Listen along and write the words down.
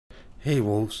Hey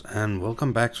wolves, and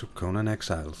welcome back to Conan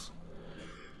Exiles.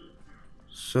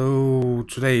 So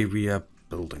today we are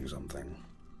building something.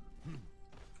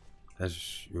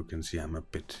 As you can see, I'm a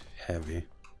bit heavy.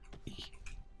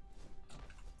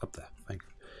 Up there, thank you.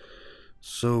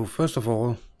 So first of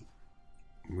all,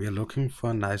 we are looking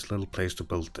for a nice little place to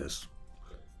build this.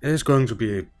 It is going to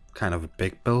be a kind of a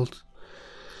big build.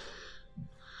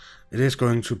 It is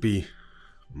going to be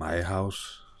my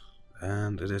house,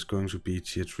 and it is going to be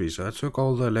tier 3. So I took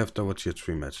all the leftover tier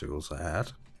 3 materials I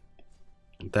had.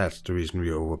 That's the reason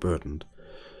we're overburdened.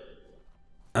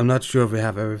 I'm not sure if we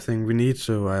have everything we need,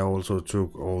 so I also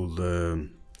took all the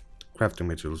crafting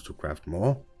materials to craft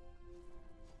more.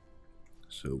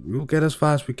 So we'll get as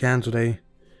far as we can today.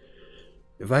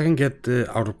 If I can get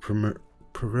the outer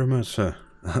perimeter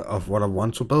of what I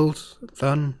want to build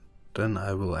done, then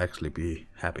I will actually be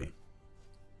happy.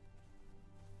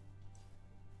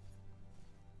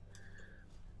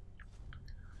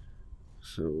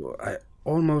 So I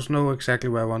almost know exactly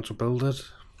where I want to build it.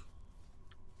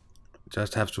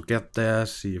 Just have to get there,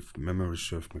 see if memory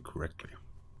serves me correctly.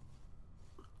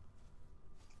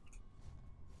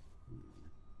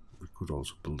 We could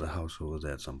also build a house over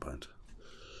there at some point.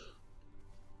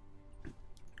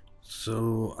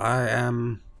 So I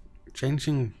am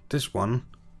changing this one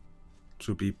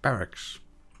to be barracks.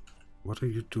 What are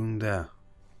you doing there?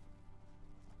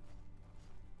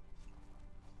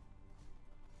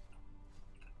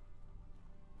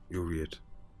 You're weird.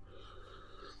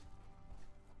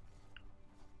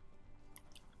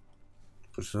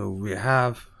 So we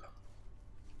have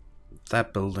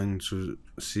that building to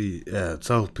see,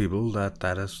 tell people that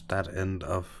that is that end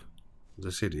of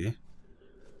the city.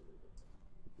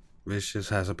 Which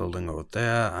has a building over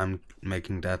there. I'm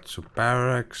making that to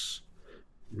barracks.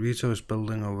 Rito is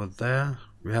building over there.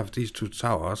 We have these two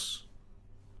towers.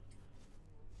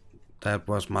 That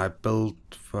was my build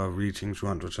for reaching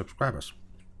 200 subscribers.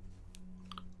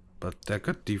 But they're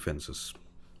good defenses.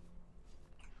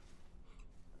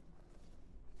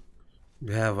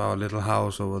 We have our little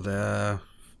house over there.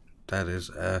 That is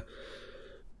a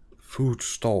food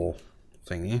store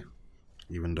thingy.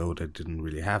 Even though they didn't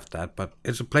really have that. But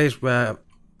it's a place where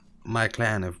my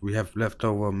clan, if we have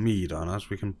leftover meat on us,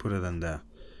 we can put it in there.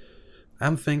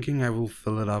 I'm thinking I will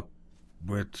fill it up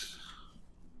with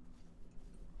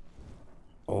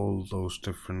all those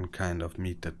different kind of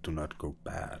meat that do not go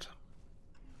bad.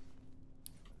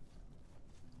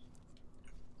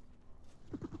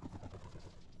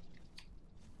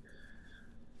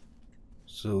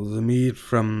 So the meat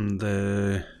from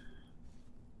the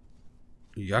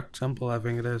Yogg Temple, I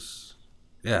think it is.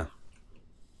 Yeah.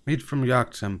 Meat from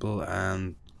Yogg Temple,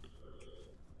 and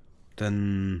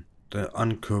then the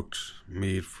uncooked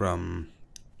meat from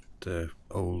the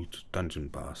old dungeon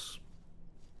boss.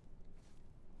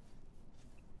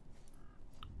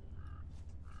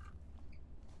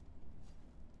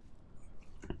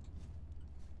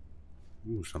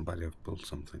 Ooh, somebody have built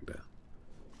something there.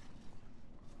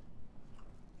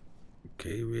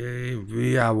 Okay,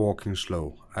 we are walking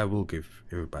slow. I will give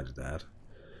everybody that.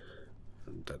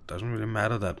 And that doesn't really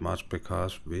matter that much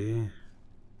because we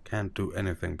can't do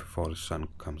anything before the sun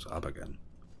comes up again.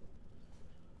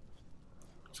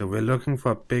 So we're looking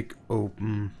for a big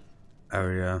open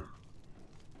area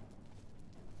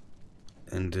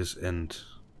in this end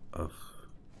of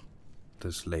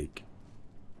this lake.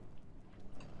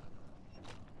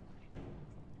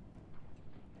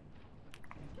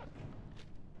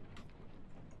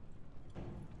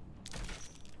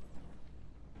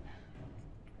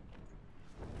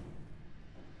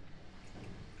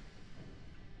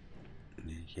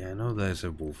 Yeah, I know there's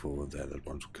a wolf over there that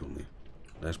wants to kill me.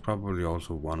 There's probably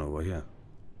also one over here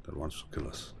that wants to kill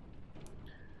us.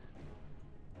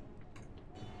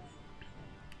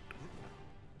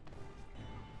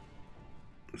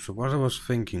 So what I was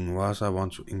thinking was I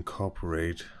want to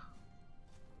incorporate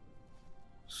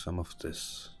some of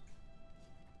this.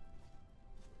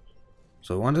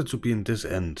 So I wanted to be in this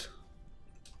end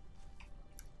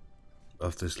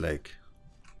of this lake.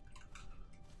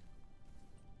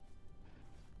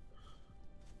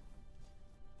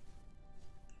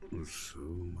 So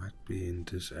might be in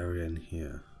this area in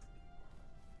here.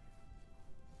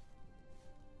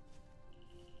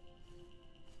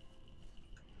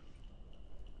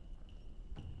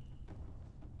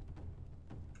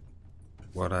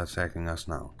 What are attacking us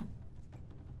now?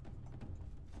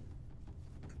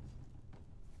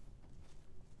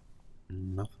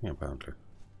 Nothing apparently.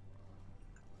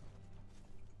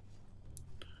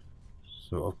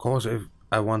 So of course if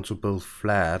I want to build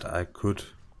flat, I could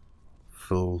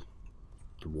fill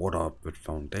the water up with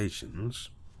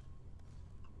foundations.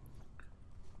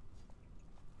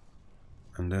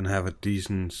 and then have a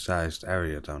decent sized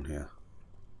area down here.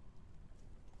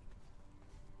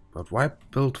 But why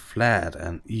build flat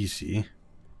and easy?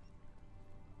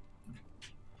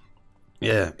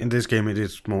 Yeah, in this game it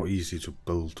is more easy to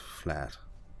build flat.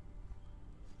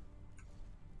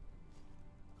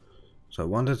 So I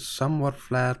want it somewhat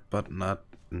flat, but not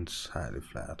entirely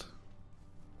flat.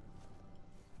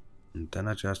 And then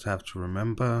I just have to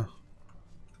remember,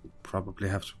 probably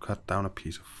have to cut down a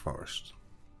piece of forest.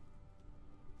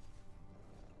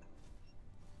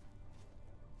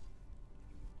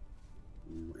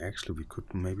 Actually, we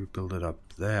could maybe build it up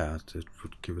there. That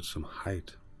would give it some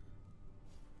height.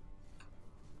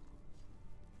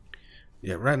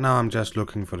 Yeah, right now I'm just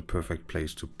looking for the perfect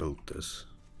place to build this.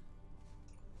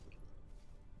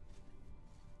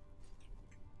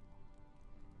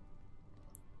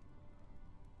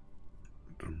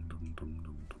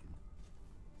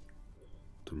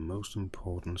 The most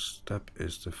important step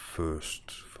is the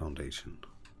first foundation.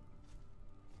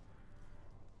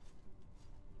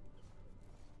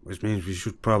 Which means we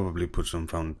should probably put some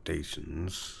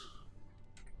foundations.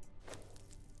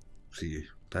 See,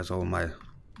 that's all my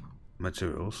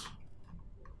materials.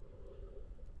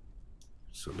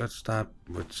 So let's start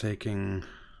with taking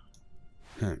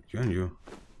you and you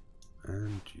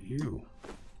and you.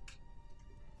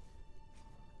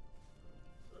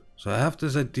 So I have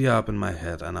this idea up in my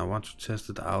head and I want to test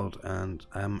it out, and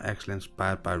I'm actually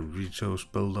inspired by Rito's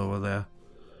build over there.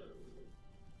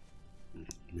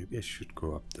 Maybe I should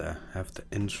go up there, have the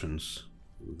entrance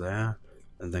there,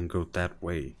 and then go that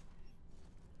way.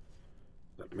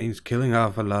 That means killing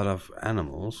off a lot of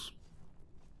animals.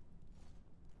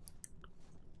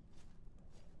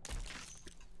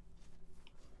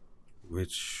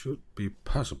 Which should be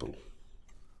possible.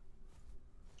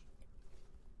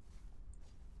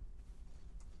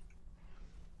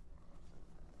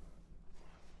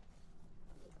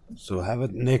 So have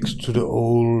it next to the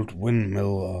old windmill,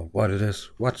 or what it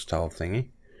is, watchtower thingy.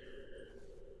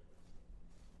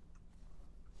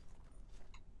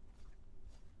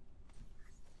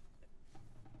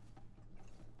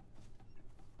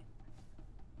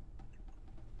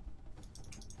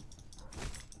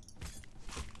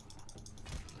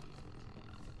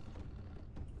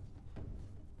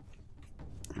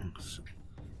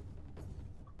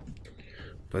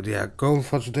 But yeah, goal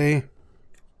for today,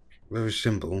 very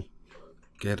simple.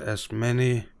 Get as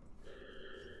many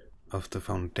of the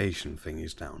foundation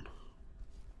thingies down.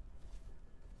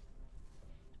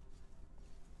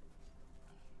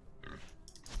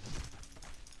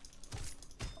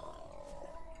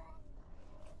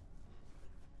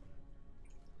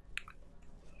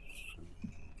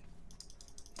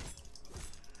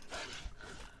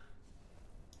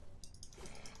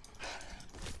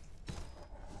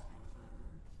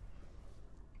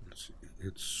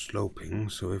 It's sloping,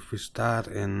 so if we start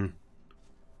in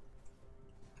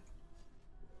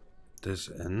this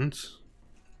end,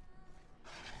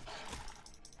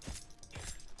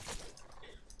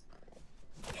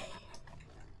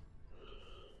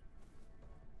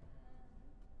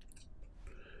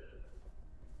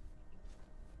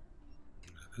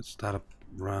 let's start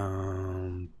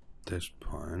around this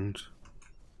point.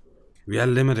 We are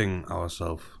limiting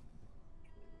ourselves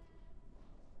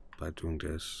by doing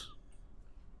this.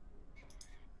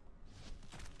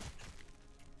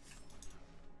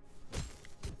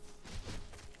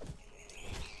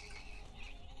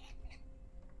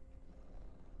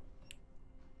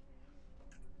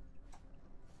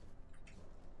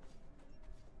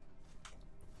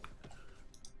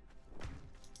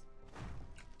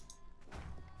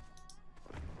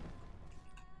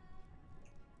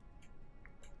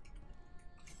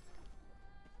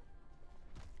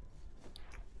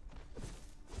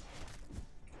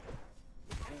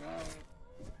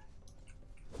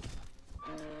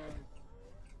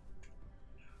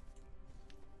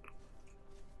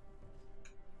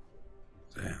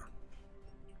 There.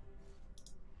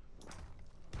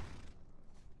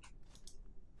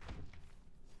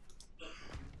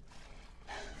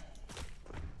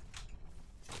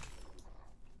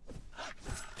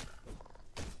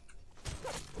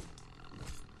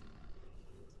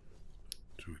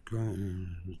 So we're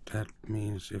going, that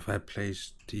means if I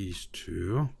place these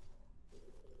two,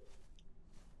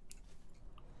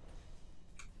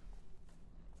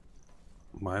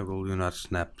 why will you not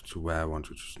snap to where I want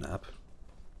you to snap?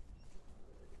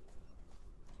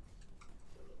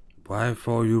 Why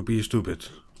for you be stupid?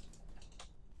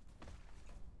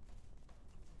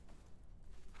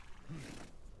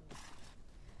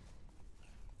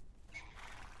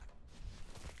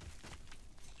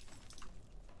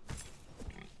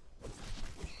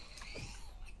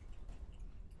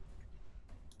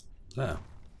 There.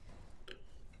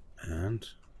 And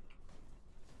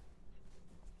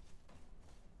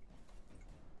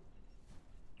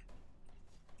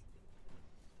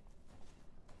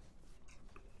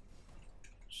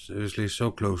seriously,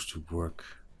 so close to work.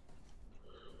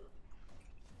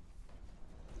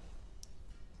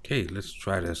 Okay, let's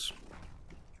try this.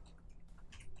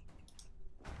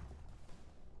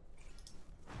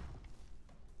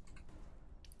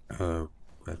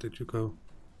 Where did you go?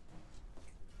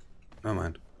 Never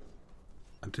mind.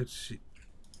 I did see...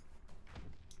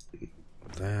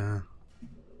 There.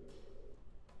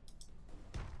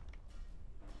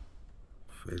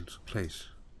 Failed to place.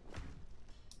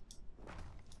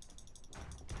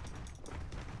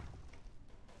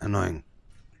 Annoying.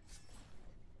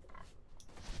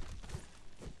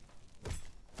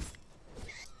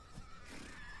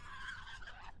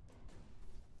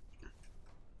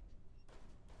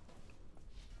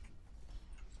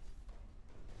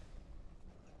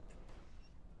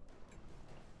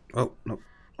 Oh, no.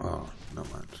 Oh, no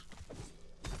mind.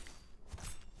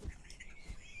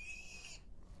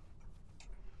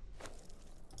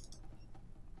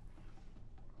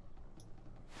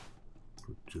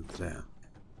 Put you there.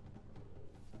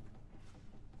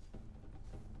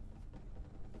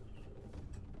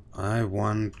 I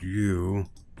want you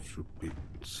to be...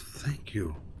 Thank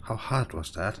you. How hard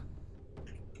was that?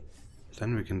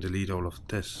 Then we can delete all of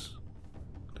this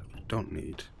that we don't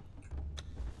need.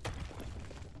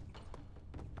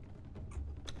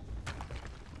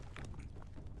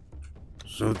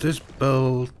 So this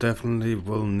bell definitely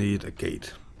will need a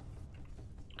gate.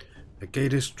 A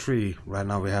gate is 3, right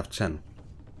now we have 10.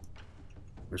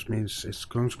 Which means it's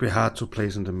going to be hard to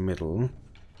place in the middle.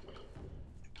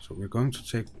 So we're going to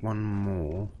take one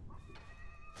more.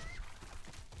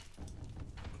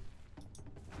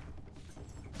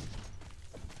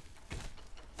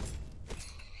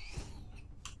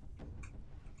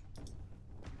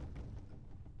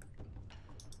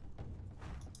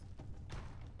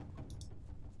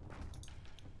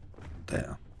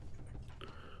 There.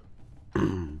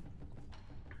 And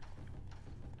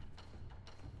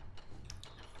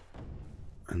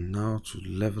now to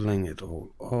leveling it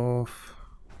all off.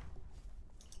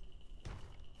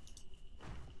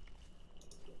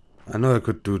 I know I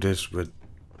could do this with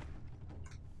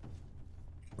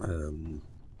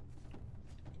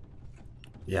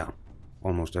yeah,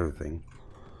 almost everything.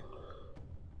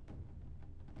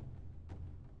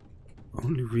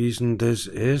 Only reason this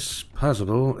is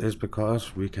possible is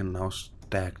because we can now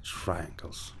stack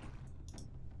triangles.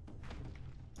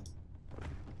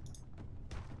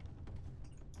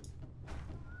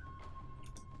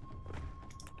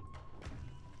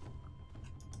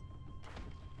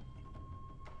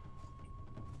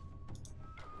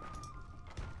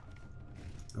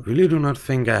 I really do not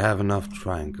think I have enough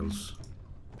triangles.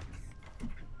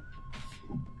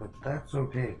 But that's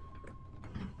okay.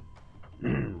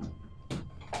 There.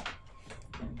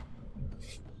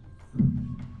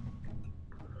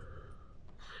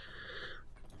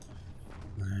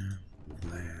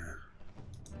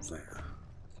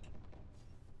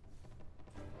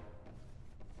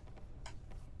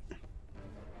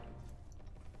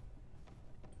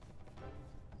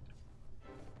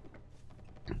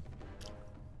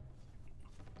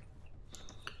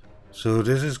 So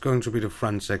this is going to be the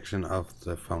front section of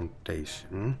the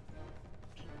foundation.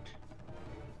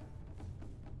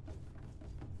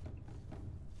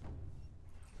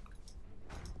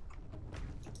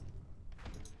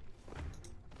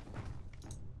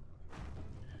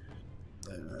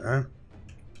 There.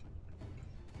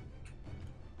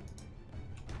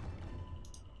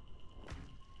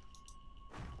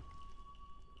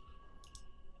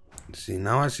 See,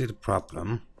 now I see the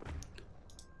problem.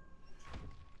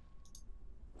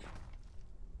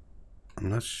 I'm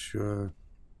not sure.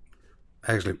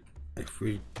 Actually, if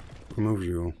we remove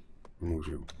you.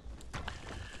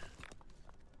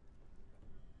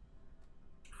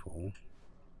 Four.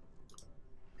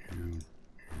 You.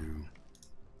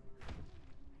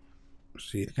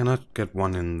 See, I cannot get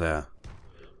one in there.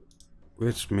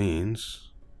 Which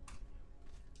means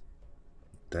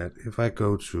that if I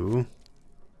go to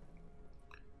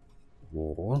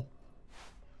wall,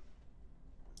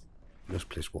 let's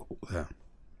place wall there.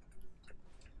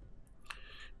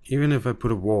 Even if I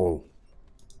put a wall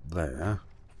there,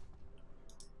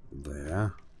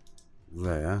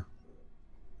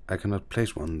 I cannot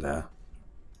place one there.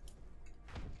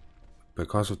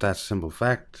 Because of that simple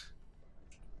fact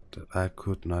that I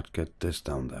could not get this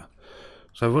down there.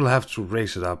 So I will have to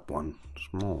raise it up one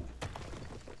small.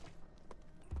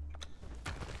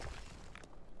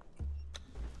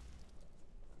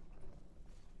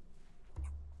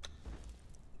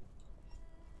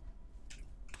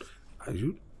 Are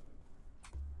you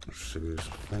serious?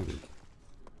 Thank you.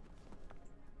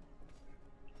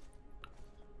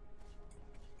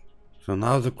 So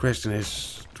now the question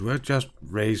is, do I just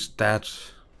raise that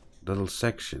little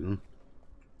section?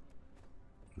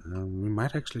 We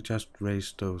might actually just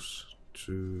raise those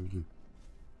two.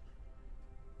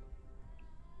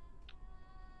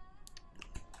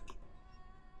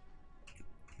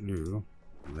 You,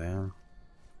 there,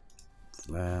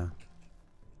 there,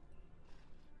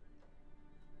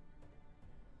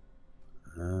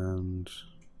 and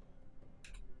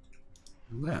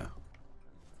there.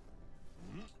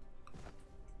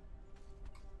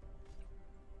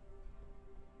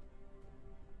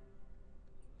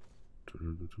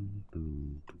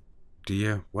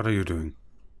 Dear, what are you doing?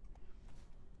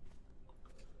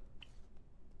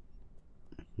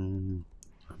 I'm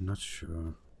not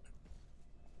sure.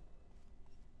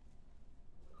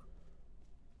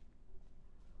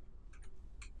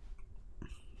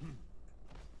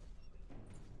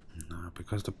 No,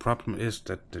 because the problem is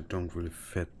that they don't really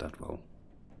fit that well.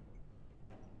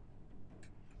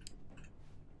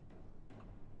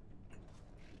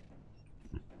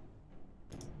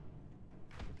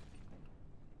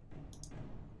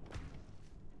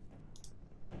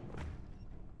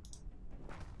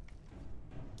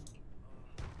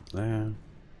 There.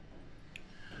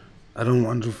 I don't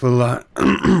want to fill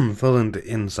fill in the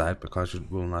inside because you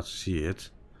will not see it.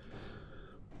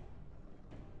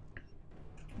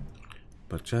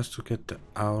 But just to get the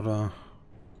outer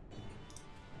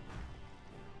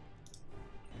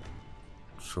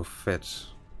so fits.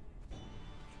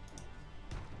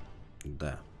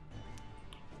 There.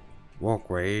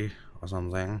 Walkway or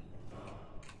something.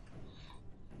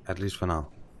 At least for now.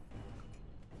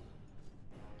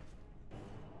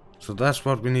 So that's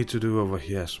what we need to do over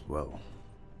here as well.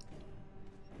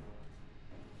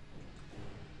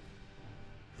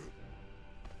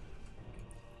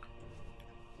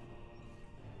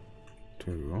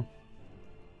 Two.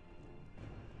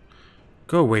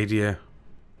 Go away, dear.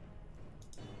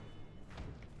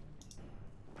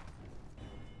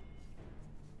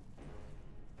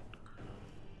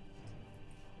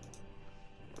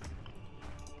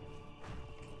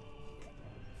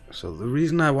 So the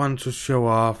reason I want to show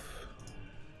off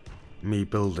me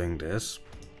building this,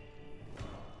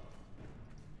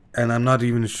 and I'm not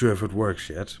even sure if it works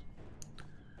yet,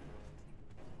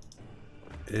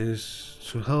 is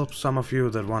to help some of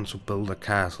you that want to build a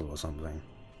castle or something.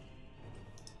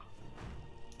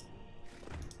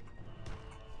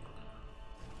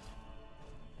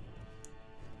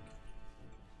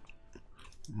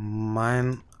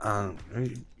 Mine,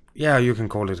 yeah, you can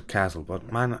call it a castle,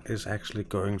 but mine is actually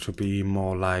going to be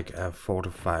more like a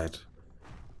fortified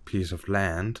piece of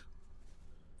land.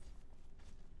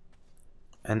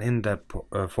 And in that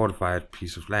fortified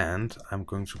piece of land, I'm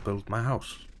going to build my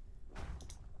house.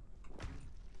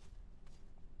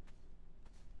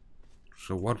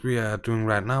 So what we are doing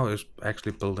right now is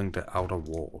actually building the outer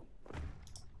wall.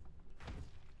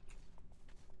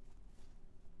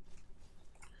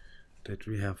 Did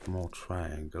we have more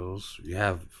triangles? We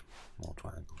have more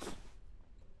triangles.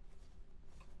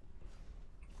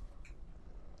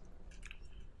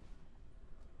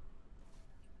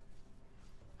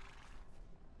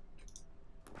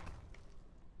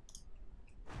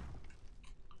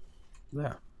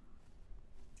 There.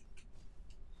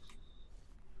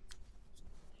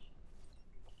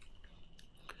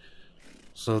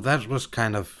 So that was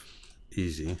kind of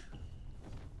easy.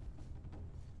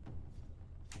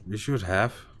 We should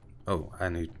have... Oh, I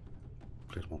need...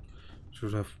 place more.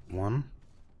 Should have 1,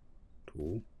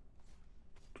 2,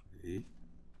 3,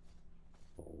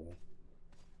 4,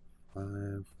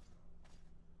 5,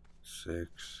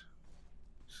 6,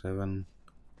 7,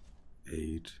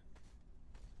 8,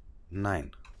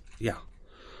 9. Yeah.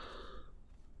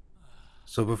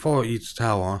 So before each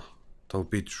tower, there will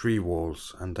be 3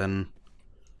 walls, and then...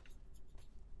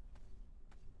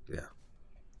 yeah.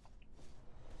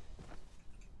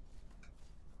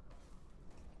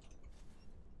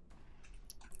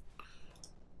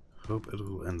 Hope it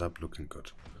will end up looking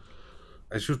good.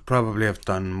 I should probably have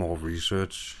done more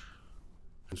research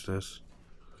into this.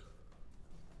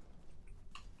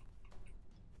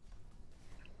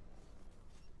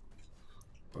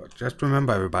 But just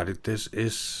remember, everybody, this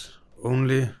is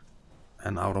only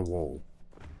an outer wall.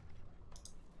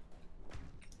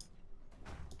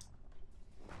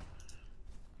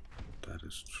 That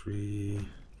is 3.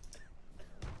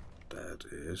 That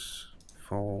is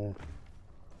 4.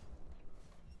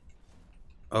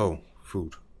 Oh,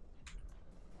 food.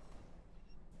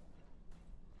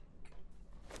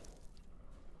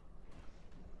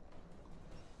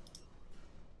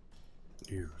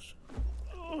 Use.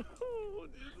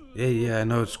 Yeah, I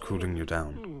know it's cooling you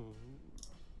down.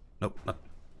 Nope, not.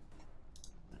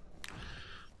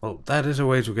 Well, that is a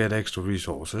way to get extra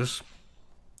resources.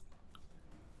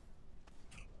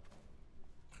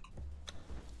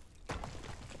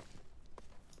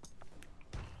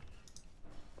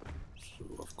 So,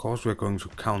 of course, we're going to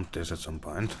count this at some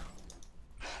point.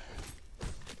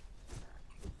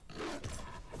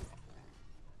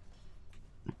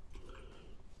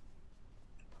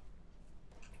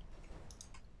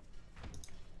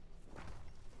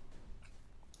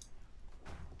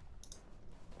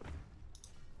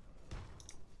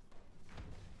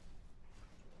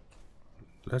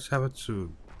 Let's have it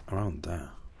to around there.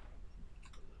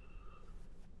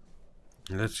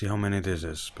 Let's see how many this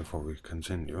is before we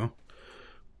continue.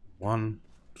 1,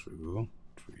 2,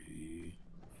 3,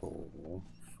 4,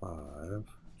 5,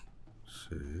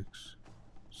 6,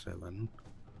 7,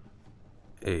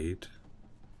 8,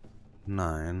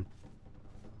 9,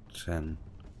 10,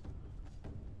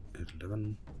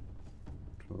 11,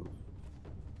 12,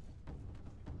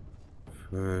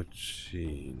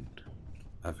 13,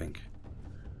 I think.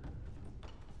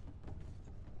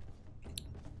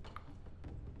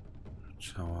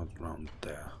 Tower around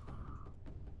there.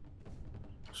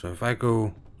 So if I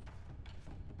go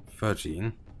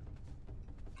 13,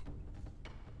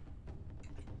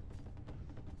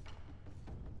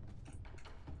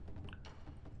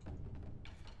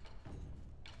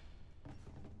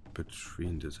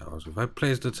 between the towers, if I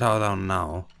place the tower down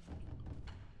now,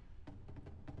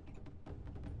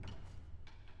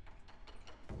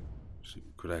 so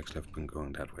you could actually have been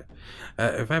going that way.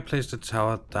 If I place the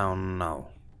tower down now,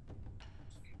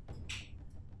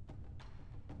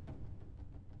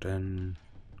 then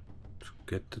to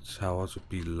get the tower to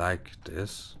be like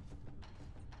this,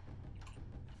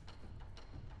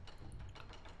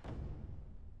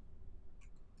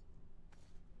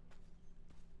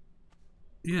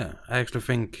 yeah, I actually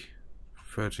think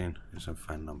 13 is a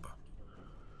fine number.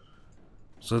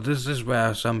 So this is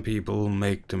where some people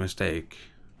make the mistake.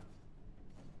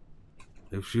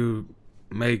 If you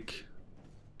make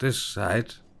this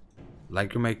side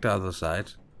like you make the other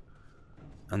side,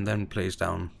 and then place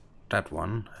down that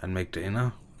one and make the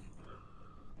inner,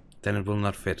 then it will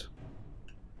not fit.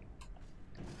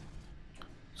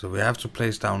 So we have to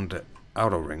place down the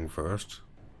outer ring first,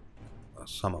 or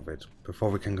some of it, before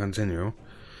we can continue.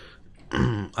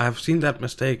 I have seen that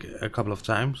mistake a couple of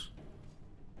times.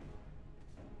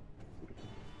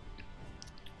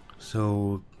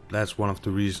 So that's one of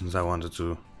the reasons I wanted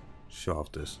to show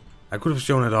off this. I could have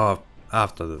shown it off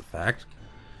after the fact,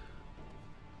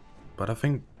 but I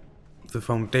think the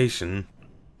foundation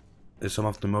is some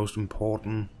of the most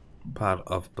important part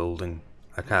of building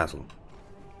a castle.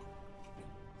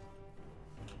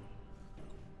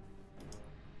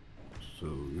 So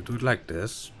you do it like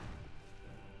this.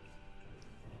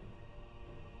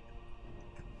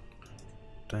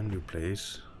 Then you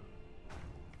place...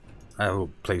 I will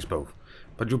place both.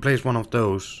 But you place one of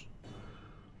those.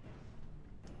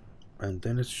 And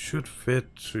then it should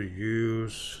fit to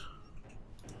use...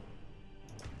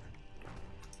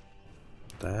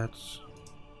 that.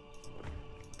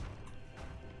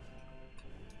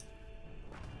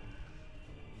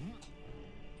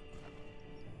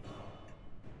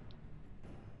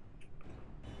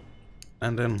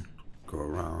 And then go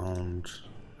around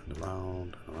and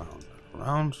around and around and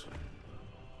around.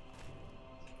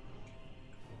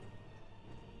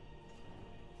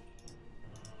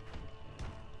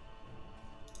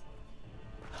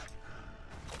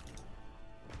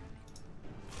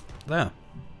 There.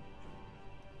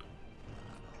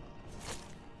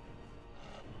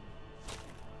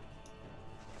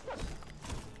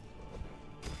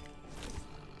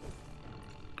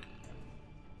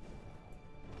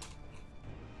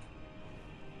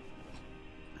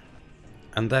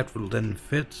 And that will then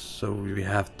fit, so we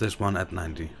have this one at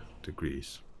 90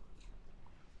 degrees.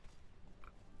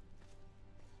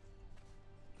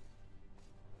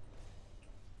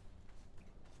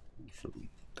 So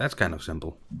that's kind of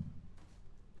simple.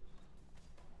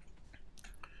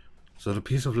 So the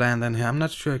piece of land in here, I'm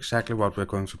not sure exactly what we're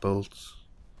going to build.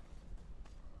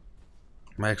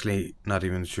 I'm actually not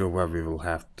even sure where we will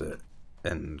have the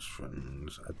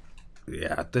entrance.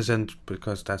 Yeah, at this end,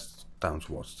 because that's down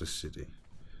towards the city.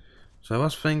 So I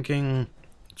was thinking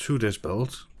to this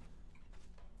build,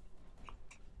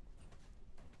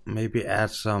 maybe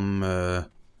add some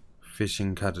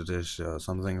fishing cottages or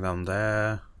something down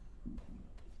there,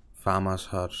 farmer's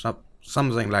hut,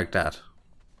 something like that,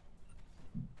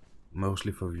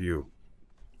 mostly for view.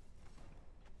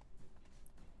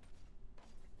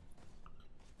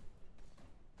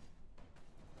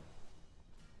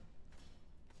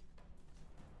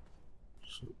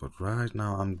 But right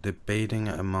now I'm debating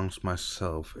amongst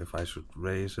myself if I should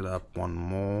raise it up one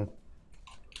more.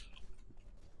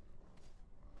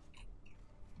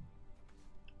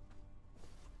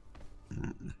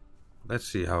 Let's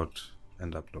see how it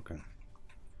ends up looking.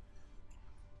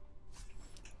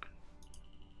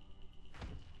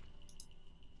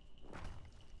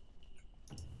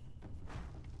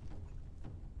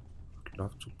 I'd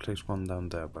love to place one down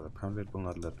there, but apparently it will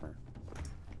not let me.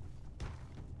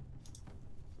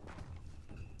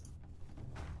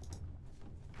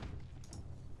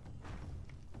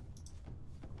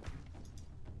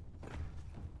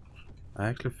 I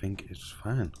actually think it's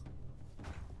fine.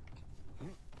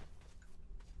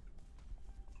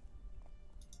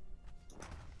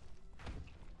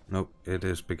 Nope, it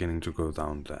is beginning to go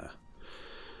down there.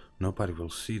 Nobody will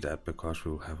see that because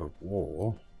we'll have a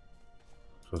wall.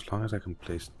 So as long as I can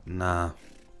place... Nah,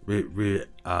 we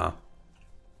are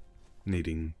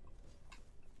needing...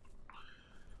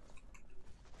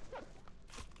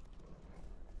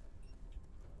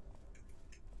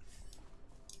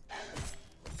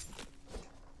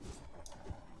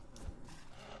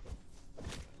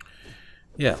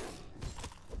 Yeah.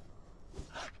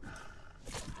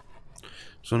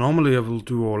 So normally I will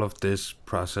do all of this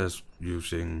process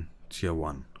using tier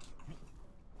 1.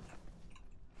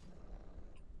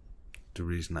 The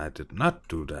reason I did not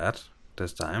do that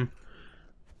this time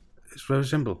is very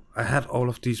simple. I had all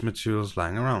of these materials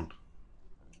lying around.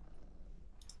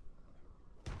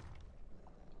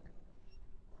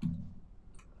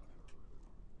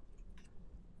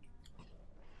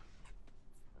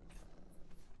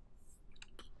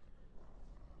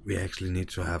 We actually need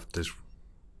to have this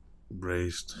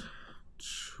raised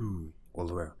to all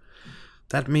the way.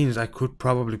 That means I could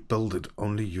probably build it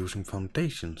only using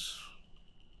foundations.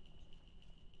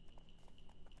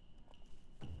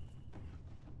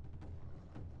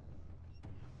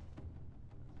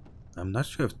 I'm not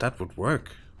sure if that would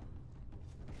work.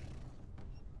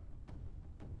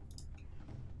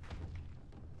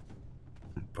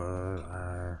 But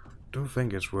I do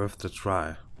think it's worth the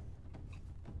try.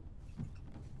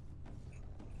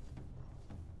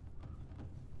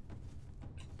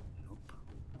 Nope.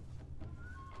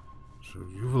 So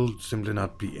you will simply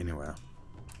not be anywhere.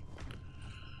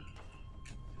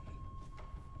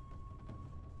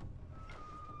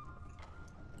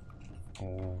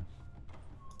 Oh,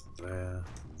 there,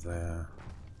 there,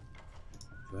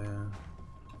 there,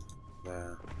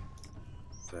 there,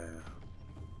 there.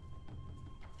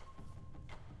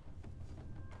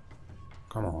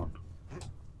 Come on.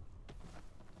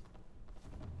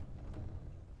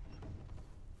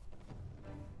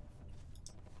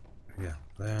 Yeah,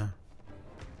 there,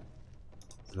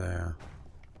 there,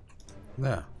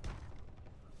 there.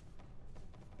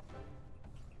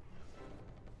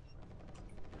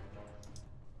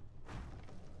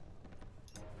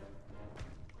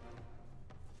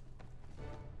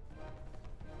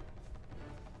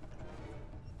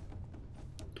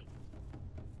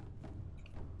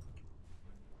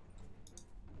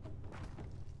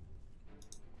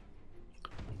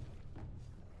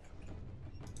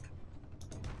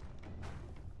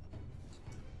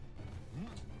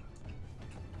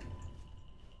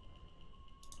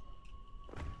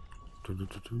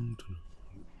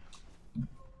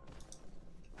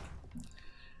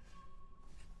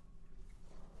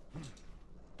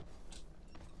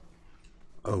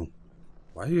 Oh,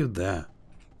 why are you there?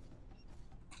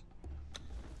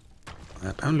 I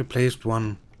apparently placed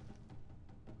one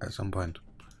at some point.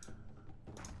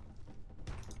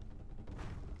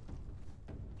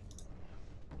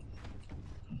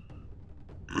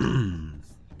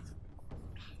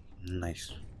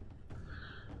 Nice.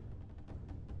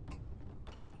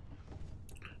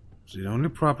 So the only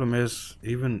problem is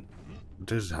even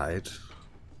this height.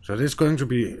 So it is going to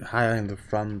be higher in the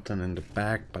front than in the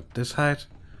back, but this height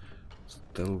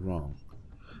still wrong.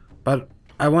 But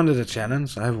I wanted a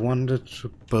challenge. I wanted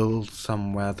to build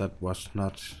somewhere that was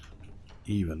not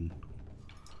even.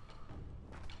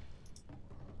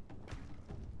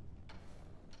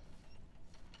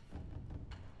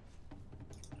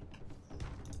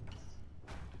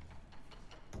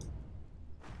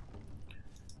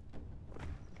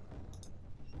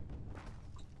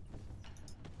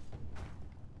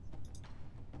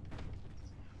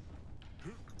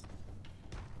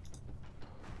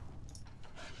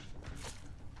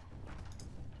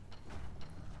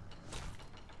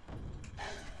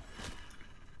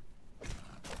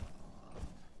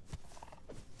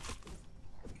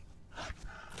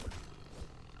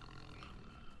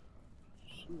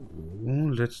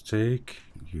 Let's take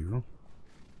you.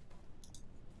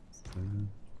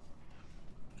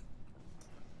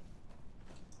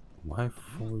 Why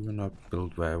for you not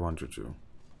build where I want you to?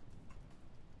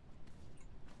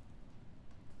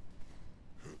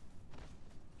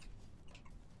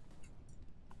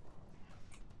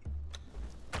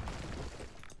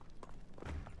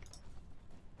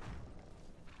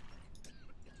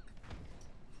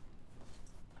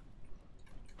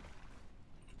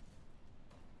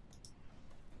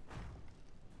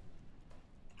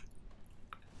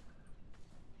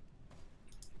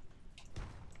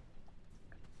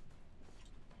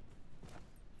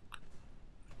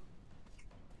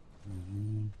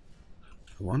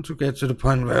 I want to get to the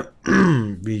point where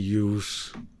we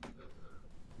use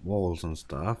walls and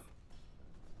stuff.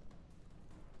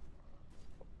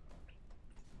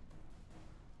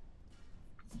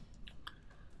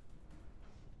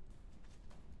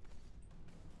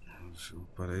 So,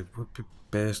 but it would be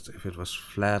best if it was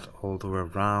flat all the way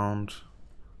around.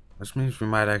 This means we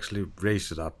might actually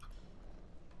raise it up.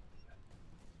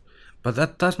 But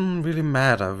that doesn't really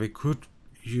matter. We could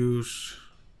use...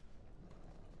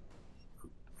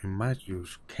 We might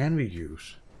use... Can we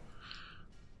use?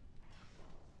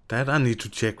 That I need to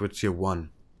check with tier 1.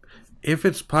 If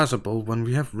it's possible, when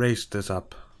we have raised this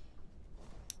up.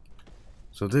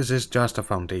 So this is just a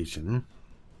foundation.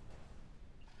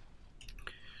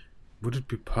 Would it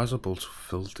be possible to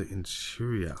fill the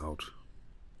interior out?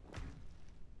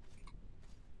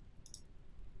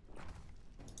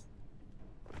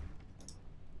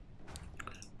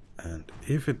 And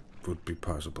if it would be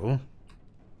possible...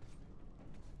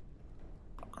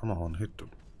 Come on, hit the...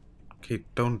 Okay,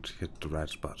 don't hit the right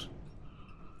spot.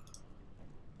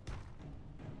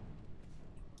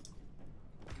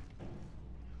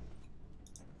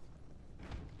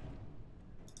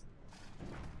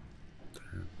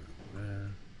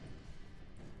 There.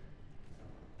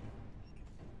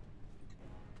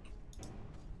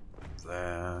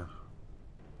 There.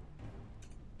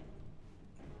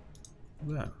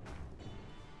 There.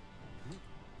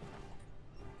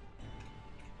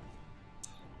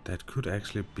 That could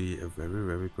actually be a very,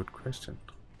 very good question.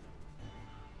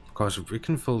 Because if we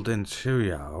can fill the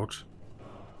interior out,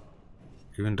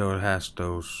 even though it has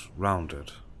those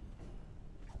rounded.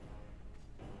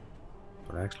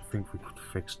 But I actually think we could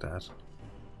fix that.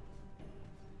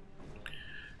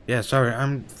 Yeah, sorry,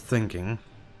 I'm thinking.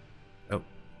 Oh.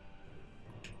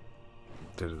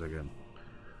 Did it again.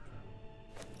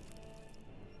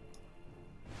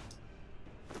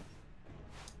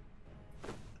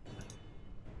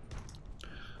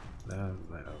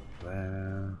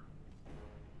 There.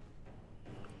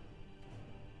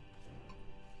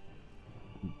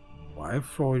 Why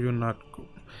for you not go?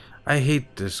 I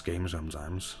hate this game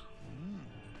sometimes.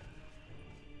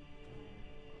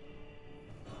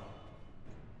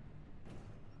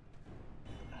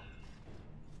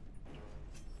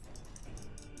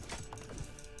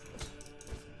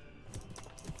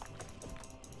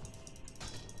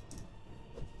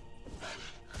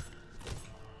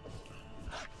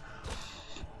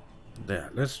 There,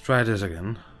 let's try this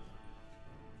again.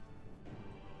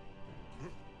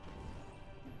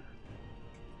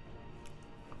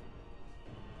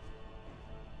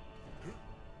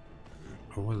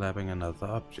 Overlapping another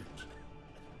object.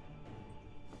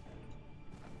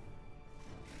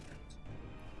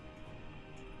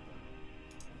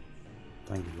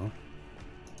 Thank you.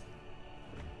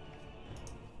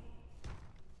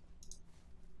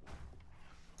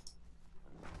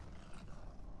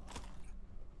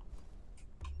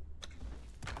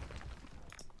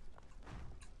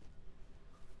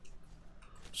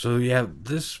 So yeah,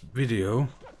 this video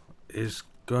is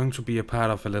going to be a part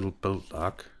of a little build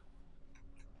log.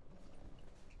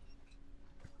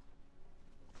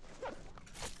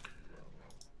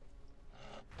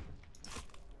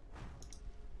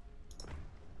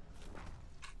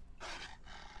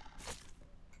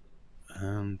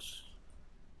 And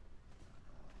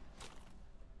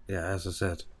yeah, as I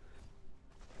said,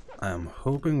 I am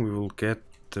hoping we will get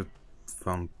the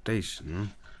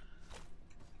foundation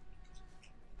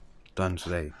done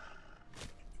today.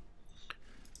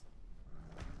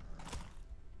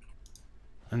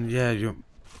 And yeah, you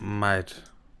might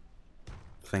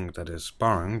think that is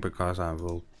boring because I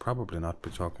will probably not be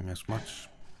talking as much.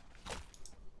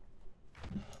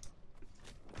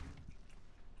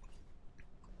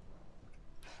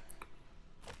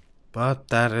 But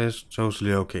that is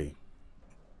totally okay.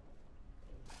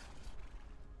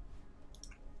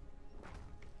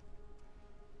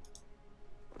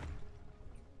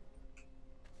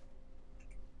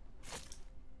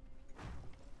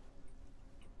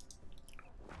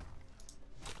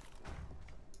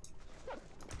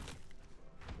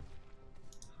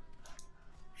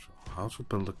 how to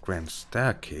build a grand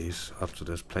staircase up to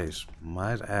this place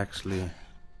might actually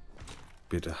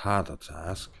be the harder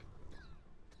task.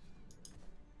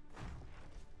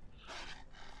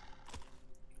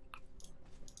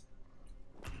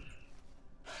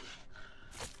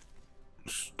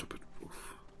 Stupid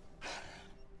roof.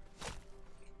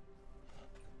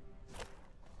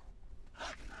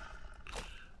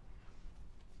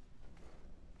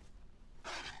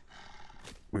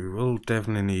 We will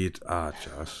definitely need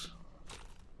archers.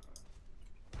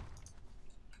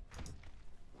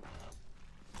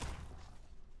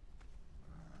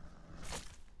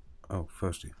 Oh,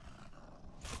 firstly.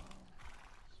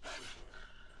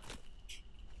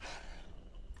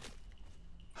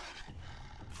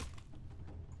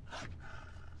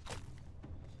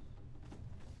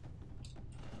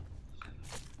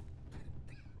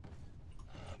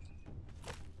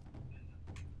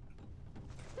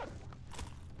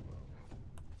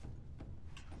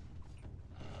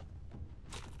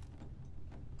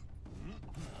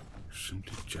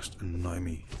 Simply just annoy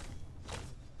me.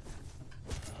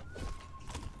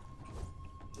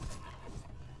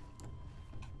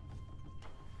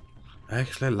 I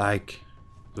actually like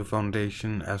the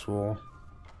foundation as well.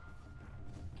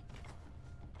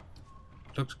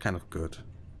 Looks kind of good.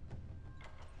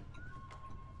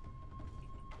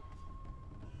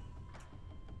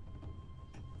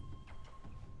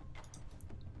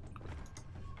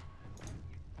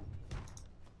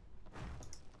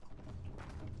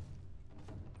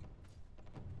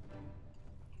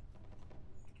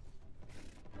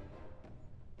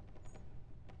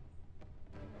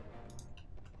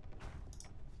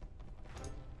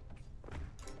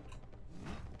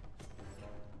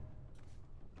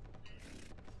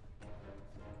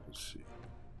 Let's see.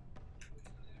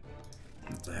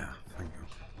 There, thank you.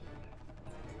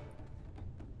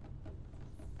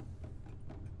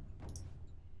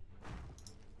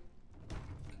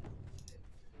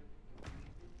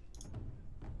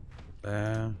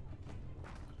 There.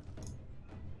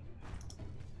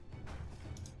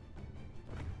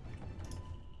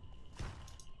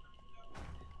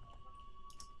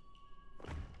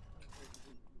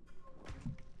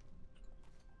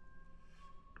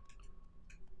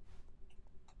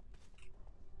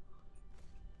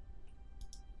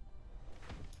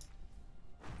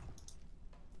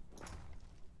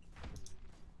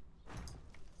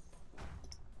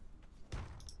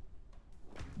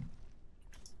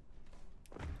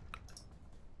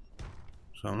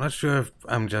 So I'm not sure if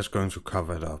I'm just going to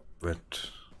cover it up with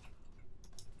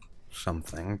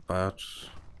something, but,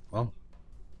 well,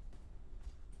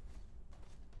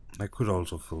 I could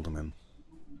also fill them in.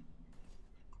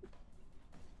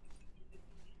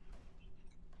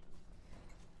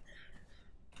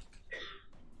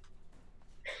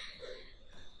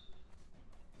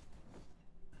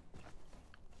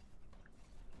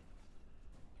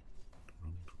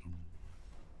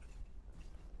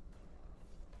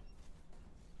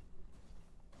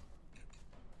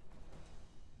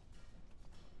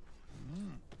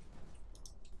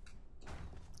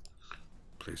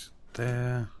 Place it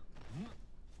there.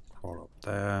 Crawl up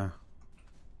there.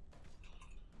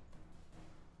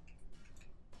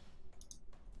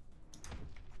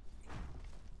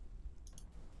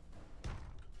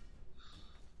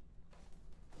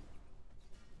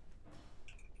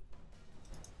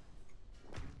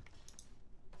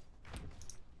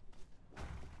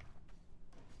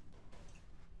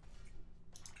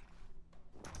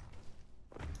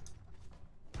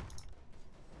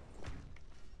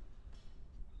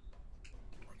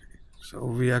 So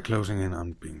we are closing in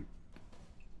on being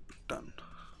done.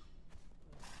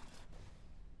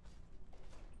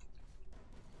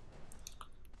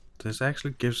 This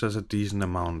actually gives us a decent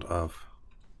amount of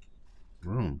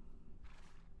room.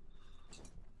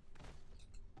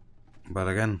 But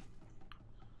again,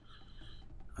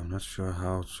 I'm not sure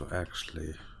how to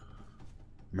actually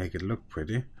make it look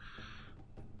pretty.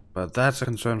 But that's a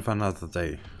concern for another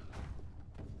day.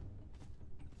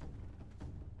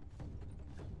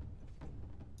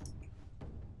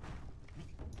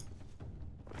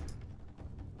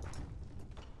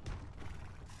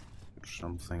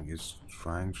 Something is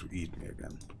trying to eat me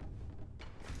again.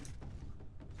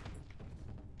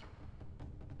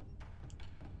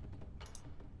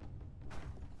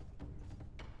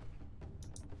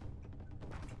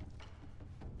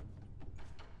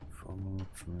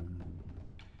 Fortune.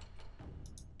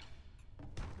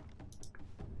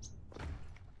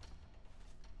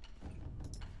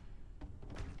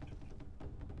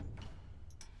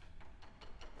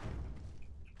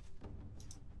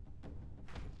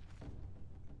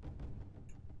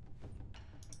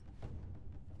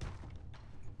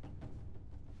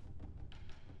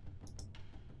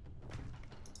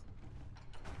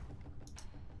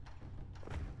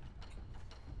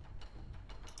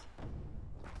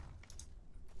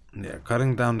 Yeah,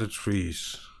 cutting down the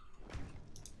trees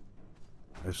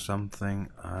is something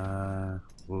I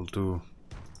will do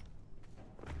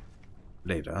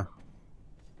later.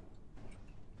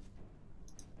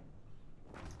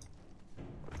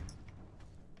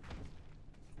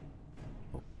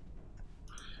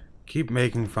 Keep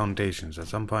making foundations. At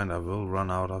some point I will run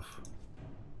out of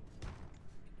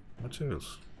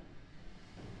materials.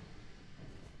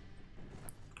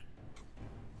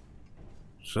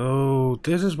 So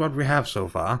this is what we have so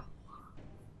far.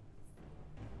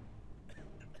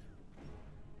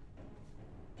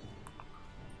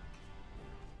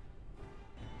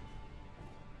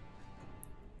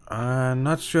 I'm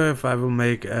not sure if I will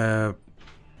make a...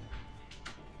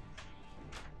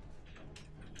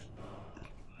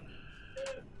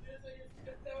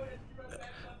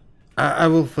 I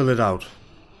will fill it out,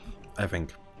 I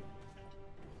think.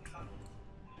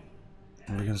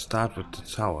 We can start with the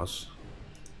towers.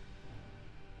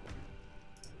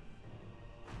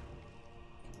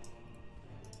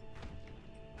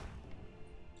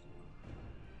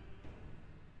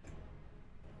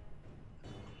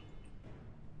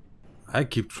 I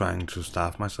keep trying to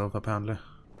starve myself, apparently.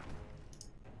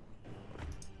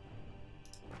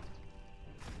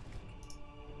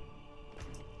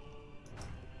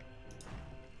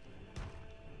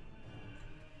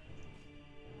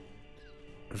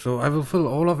 So I will fill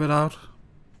all of it out.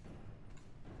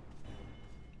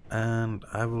 And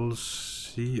I will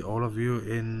see all of you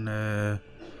in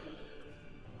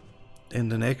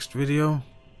the next video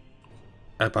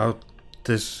about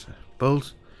this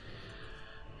build.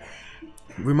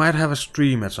 We might have a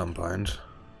stream at some point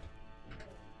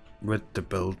with the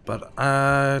build, but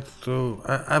I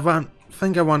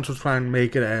think I want to try and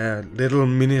make it a little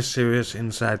mini series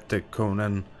inside the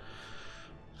Conan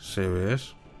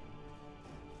series.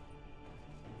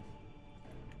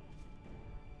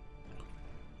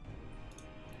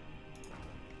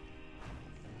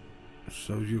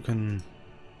 So you can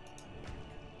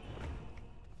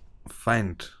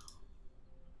find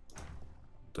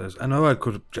this. I know I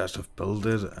could just have built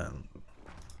it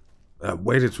and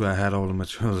waited till I had all the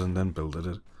materials and then built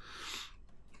it.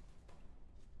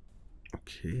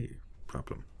 Okay,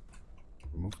 problem.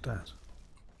 Remove that.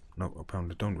 No,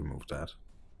 apparently don't remove that.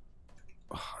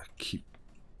 Oh, I keep...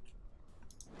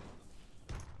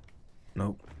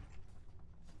 Nope.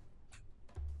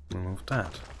 Remove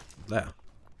that. There.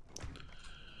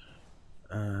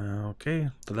 Okay,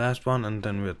 the last one, and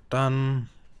then we're done.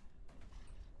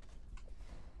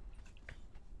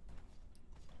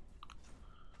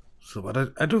 So,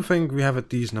 but I do think we have a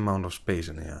decent amount of space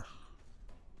in here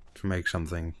to make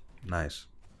something nice.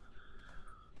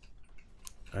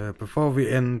 Before we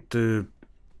end the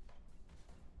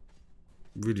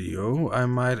video, I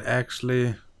might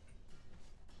actually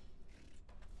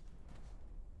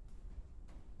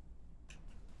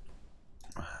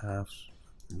have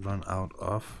run out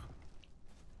of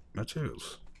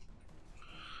materials.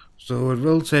 So it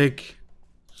will take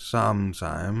some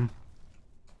time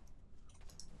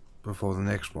before the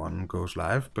next one goes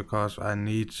live, because I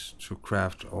need to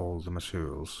craft all the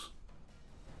materials.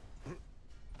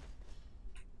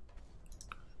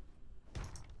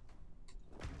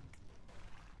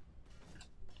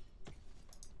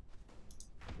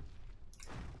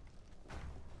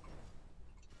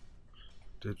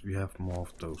 Did we have more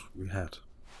of those? We had.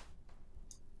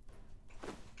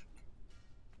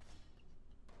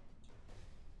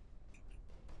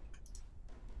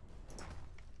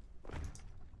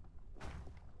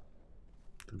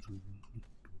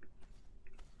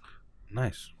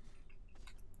 Nice.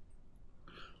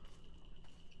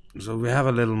 So we have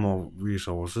a little more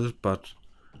resources, but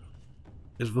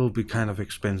it will be kind of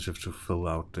expensive to fill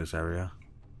out this area.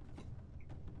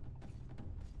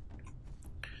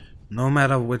 No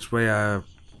matter which way I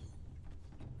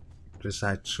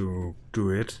decide to do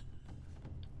it,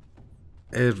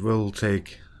 it will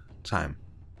take time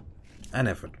and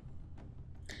effort.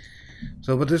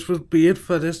 So, but this will be it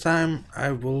for this time.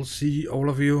 I will see all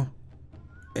of you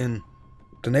in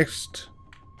the next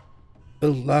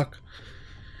build log.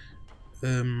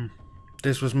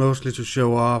 This was mostly to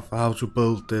show off how to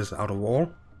build this outer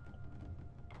wall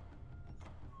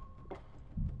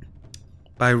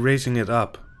by raising it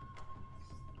up,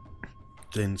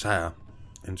 the entire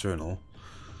internal.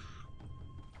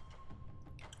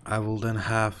 I will then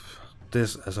have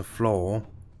this as a floor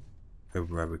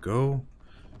everywhere we go,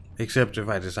 except if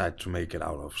I decide to make it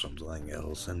out of something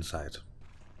else inside.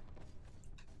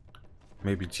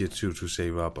 Maybe tier 2 to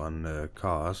save up on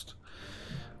cost.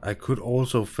 I could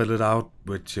also fill it out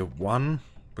with tier 1,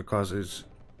 because it's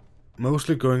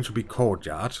mostly going to be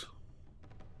courtyard.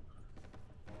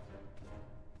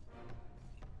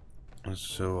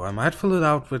 So I might fill it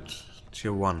out with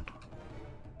tier 1.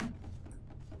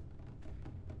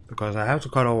 Because I have to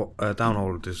cut down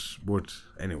all this wood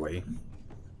anyway.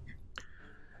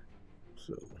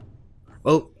 So,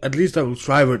 well, at least I will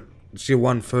try with tier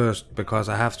 1 first, because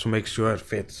I have to make sure it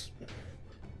fits.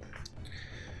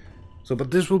 So,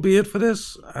 but this will be it for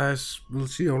this. I will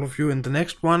see all of you in the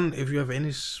next one. If you have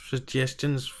any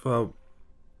suggestions for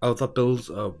other builds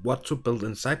or what to build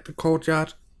inside the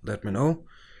courtyard, let me know.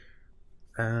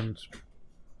 And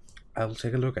I will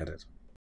take a look at it.